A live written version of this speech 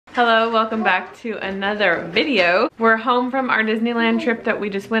Hello, welcome back to another video. We're home from our Disneyland trip that we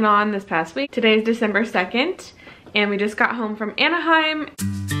just went on this past week. Today is December 2nd, and we just got home from Anaheim.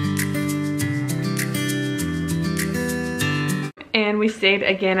 And we stayed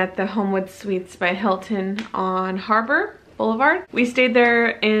again at the Homewood Suites by Hilton on Harbor Blvd. We stayed there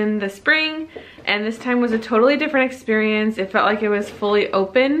in the spring, and this time was a totally different experience. It felt like it was fully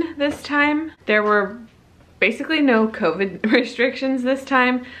open this time. There were basically no COVID restrictions this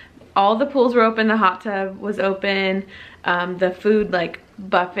time. All the pools were open, the hot tub was open, the food like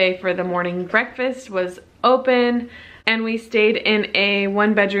buffet for the morning breakfast was open, and we stayed in a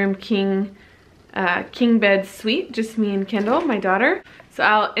 1-bedroom king bed suite, just me and Kendall, my daughter. So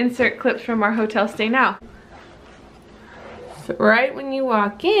I'll insert clips from our hotel stay now. So right when you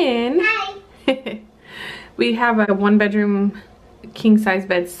walk in, hi. We have a 1-bedroom king size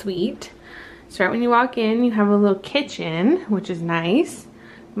bed suite. So right when you walk in, you have a little kitchen, which is nice.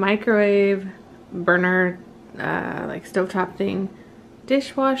 Microwave, burner, like stovetop thing,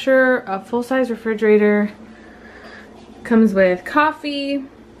 dishwasher, a full-size refrigerator. Comes with coffee,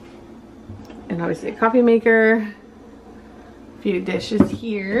 and obviously a coffee maker. A few dishes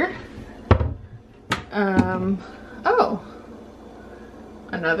here. Oh,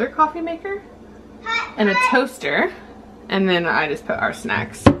 another coffee maker, and a toaster. And then I just put our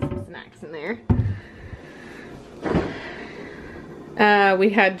snacks in there. We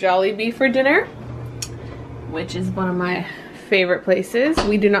had Jollibee for dinner, which is one of my favorite places.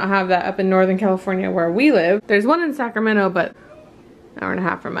 We do not have that up in Northern California where we live. There's one in Sacramento, but an hour and a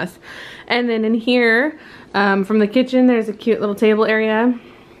half from us. And then in here, from the kitchen, there's a cute little table area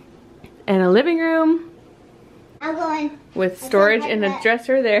and a living room. I'm going. With storage and a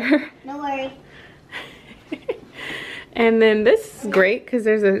dresser there. No worries. And then this is great because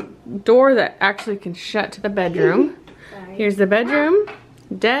there's a door that actually can shut to the bedroom. Here's the bedroom,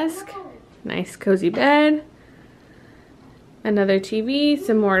 desk, nice cozy bed, another TV,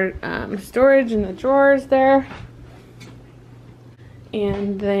 some more storage in the drawers there.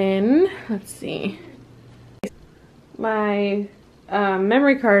 And then, let's see, my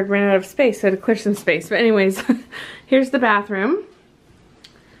memory card ran out of space, so I had to clear some space. But anyways, here's the bathroom.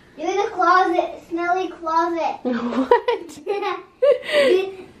 You're in the closet, smelly closet. What?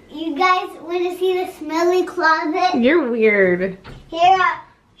 You guys want to see the smelly closet? You're weird. Here's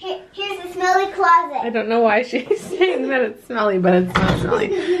the smelly closet. I don't know why she's saying that it's smelly, but it's not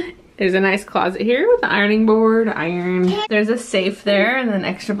smelly. There's a nice closet here with an ironing board, iron. There's a safe there and then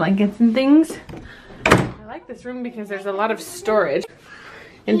extra blankets and things. I like this room because there's a lot of storage.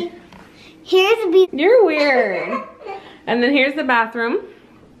 And you're weird. And then here's the bathroom.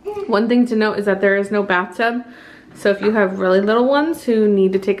 One thing to note is that there is no bathtub. So if you have really little ones who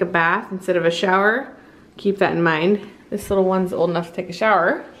need to take a bath instead of a shower, keep that in mind. This little one's old enough to take a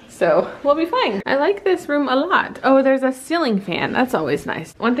shower, so we'll be fine. I like this room a lot. Oh, there's a ceiling fan. That's always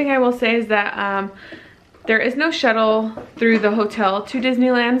nice. One thing I will say is that there is no shuttle through the hotel to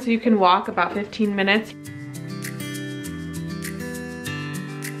Disneyland, so you can walk about 15 minutes.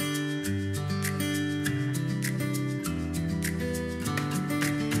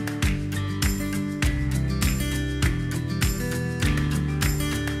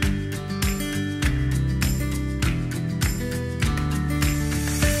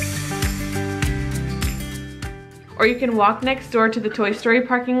 Or you can walk next door to the Toy Story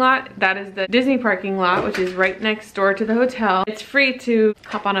parking lot. That is the Disney parking lot, which is right next door to the hotel. It's free to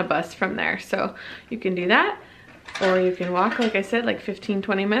hop on a bus from there, so you can do that. Or you can walk, like I said, like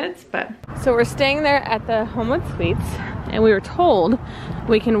 15-20 minutes. So we're staying there at the Homewood Suites, and we were told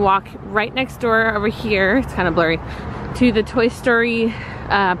we can walk right next door over here, it's kind of blurry, to the Toy Story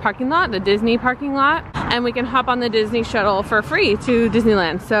parking lot, the Disney parking lot, and we can hop on the Disney shuttle for free to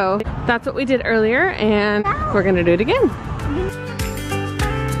Disneyland. So that's what we did earlier, and we're gonna do it again.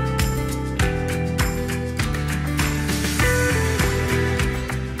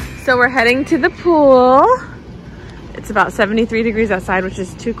 So we're heading to the pool. It's about 73 degrees outside, which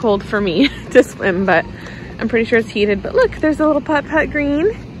is too cold for me to swim, but I'm pretty sure it's heated. But look, there's a little putt-putt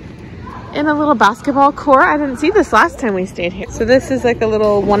green and a little basketball court. I didn't see this last time we stayed here. So this is like a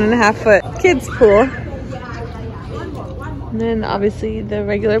little 1.5-foot kids pool. And then obviously the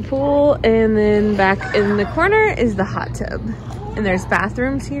regular pool, and then back in the corner is the hot tub. And there's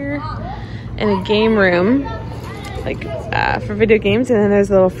bathrooms here and a game room, like for video games. And then there's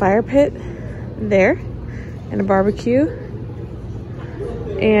a little fire pit there and a barbecue.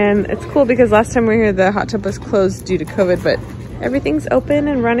 And it's cool because last time we were here, the hot tub was closed due to COVID, but everything's open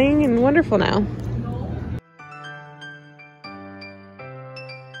and running and wonderful now.